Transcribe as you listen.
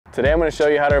Today I'm going to show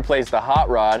you how to replace the hot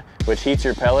rod, which heats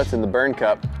your pellets in the burn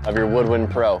cup of your Woodwind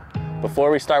Pro.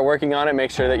 Before we start working on it, make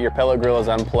sure that your pellet grill is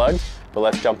unplugged, but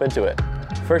let's jump into it.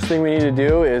 First thing we need to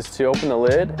do is to open the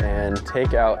lid and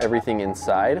take out everything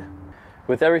inside.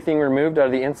 With everything removed out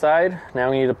of the inside, now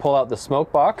we need to pull out the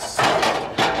smoke box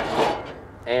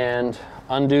and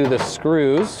undo the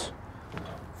screws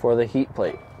for the heat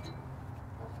plate.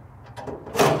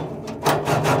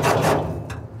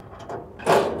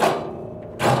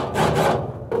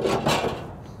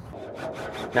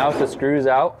 Now with the screws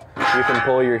out, you can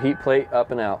pull your heat plate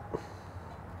up and out.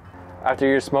 After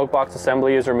your smoke box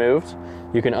assembly is removed,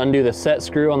 you can undo the set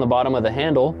screw on the bottom of the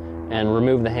handle and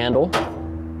remove the handle.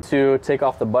 To take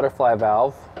off the butterfly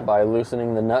valve by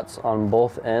loosening the nuts on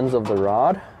both ends of the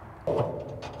rod.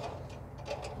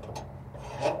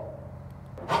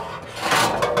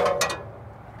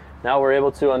 Now we're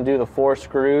able to undo the 4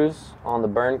 screws on the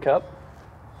burn cup.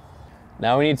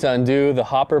 Now we need to undo the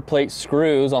hopper plate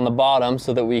screws on the bottom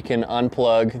so that we can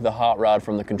unplug the hot rod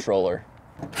from the controller.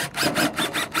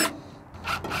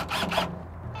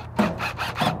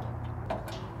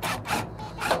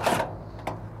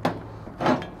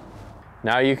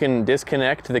 Now you can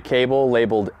disconnect the cable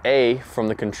labeled A from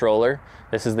the controller.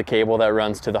 This is the cable that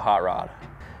runs to the hot rod.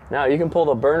 Now you can pull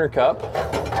the burner cup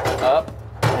up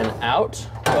and out,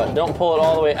 but don't pull it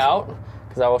all the way out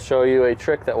because I will show you a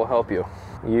trick that will help you.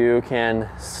 You can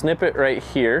snip it right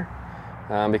here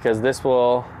because this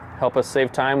will help us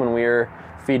save time when we are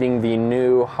feeding the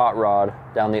new hot rod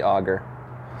down the auger.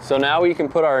 So now we can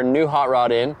put our new hot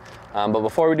rod in, but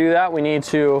before we do that, we need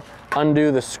to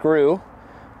undo the screw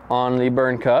on the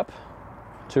burn cup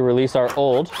to release our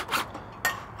old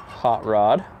hot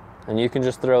rod. And you can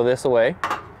just throw this away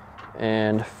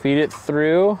and feed it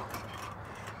through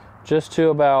just to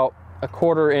about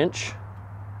 1/4 inch.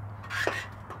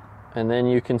 And then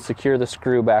you can secure the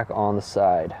screw back on the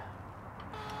side.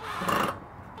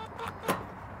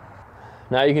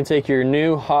 Now you can take your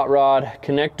new hot rod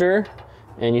connector,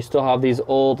 and you still have these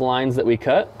old lines that we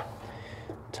cut.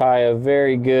 Tie a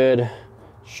very good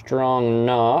strong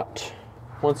knot.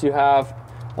 Once you have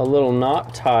a little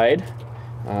knot tied,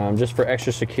 just for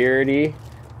extra security,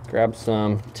 grab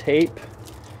some tape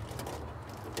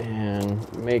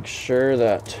and make sure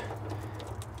that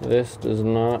this does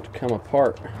not come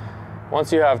apart.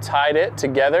 Once you have tied it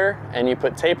together and you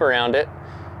put tape around it,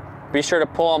 be sure to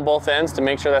pull on both ends to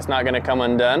make sure that's not going to come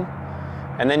undone.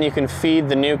 And then you can feed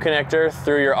the new connector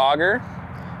through your auger,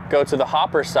 go to the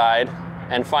hopper side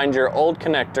and find your old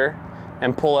connector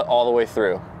and pull it all the way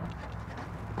through.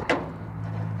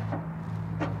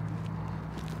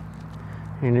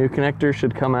 Your new connector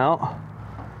should come out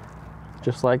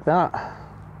just like that.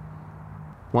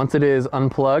 Once it is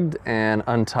unplugged and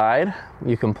untied,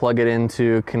 you can plug it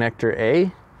into connector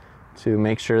A to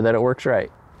make sure that it works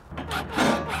right.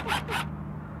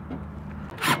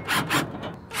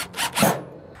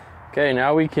 Okay,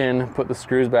 now we can put the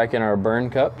screws back in our burn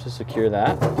cup to secure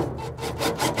that.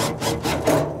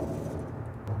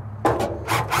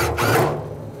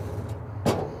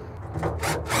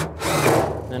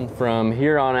 And from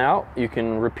here on out, you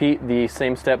can repeat the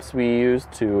same steps we used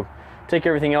to take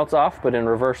everything else off, but in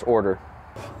reverse order.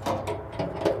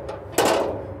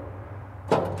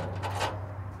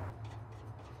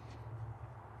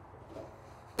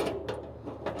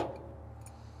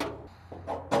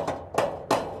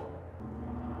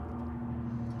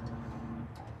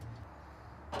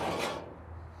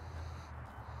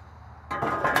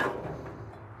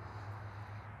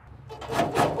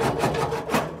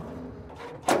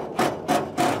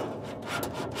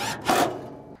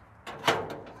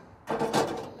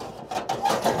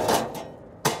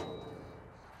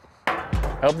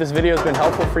 I hope this video has been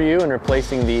helpful for you in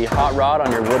replacing the hot rod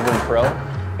on your Woodwind Pro.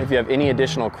 If you have any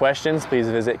additional questions, please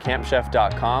visit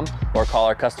campchef.com or call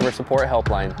our customer support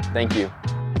helpline. Thank you.